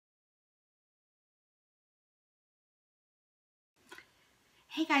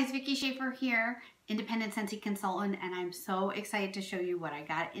Hey guys, Vicki Schaefer here, independent Scentsy consultant, and I'm so excited to show you what I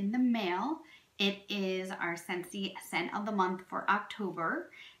got in the mail. It is our Scentsy scent of the month for October,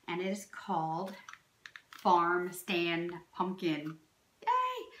 and it is called Farmstand Pumpkin.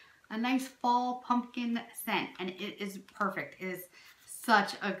 Yay! A nice fall pumpkin scent, and it is perfect. It is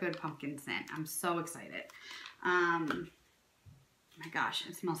such a good pumpkin scent. I'm so excited. My gosh,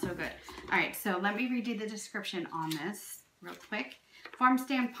 it smells so good. All right, so let me read you the description on this real quick.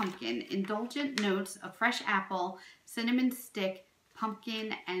 Farmstand pumpkin, indulgent notes of fresh apple, cinnamon stick,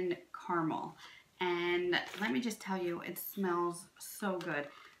 pumpkin, and caramel. And let me just tell you, it smells so good.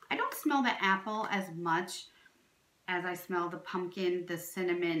 I don't smell the apple as much as I smell the pumpkin, the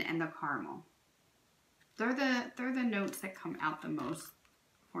cinnamon, and the caramel. They're the notes that come out the most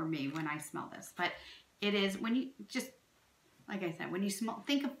for me when I smell this. But it is, when you just, like I said, when you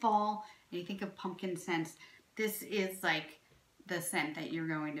think of fall and you think of pumpkin scents, this is like the scent that you're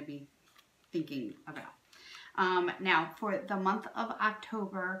going to be thinking about. Now, for the month of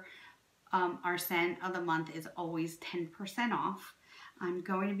October, our scent of the month is always 10% off. I'm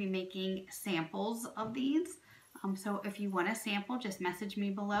going to be making samples of these. So if you want a sample, just message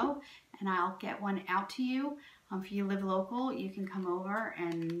me below and I'll get one out to you. If you live local, you can come over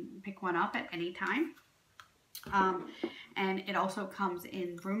and pick one up at any time. And it also comes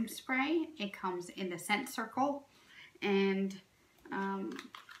in room spray. It comes in the scent circle and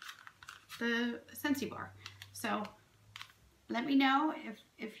the Scentsy bar. So let me know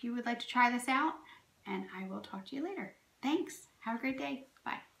if you would like to try this out, and I will talk to you later. Thanks. Have a great day.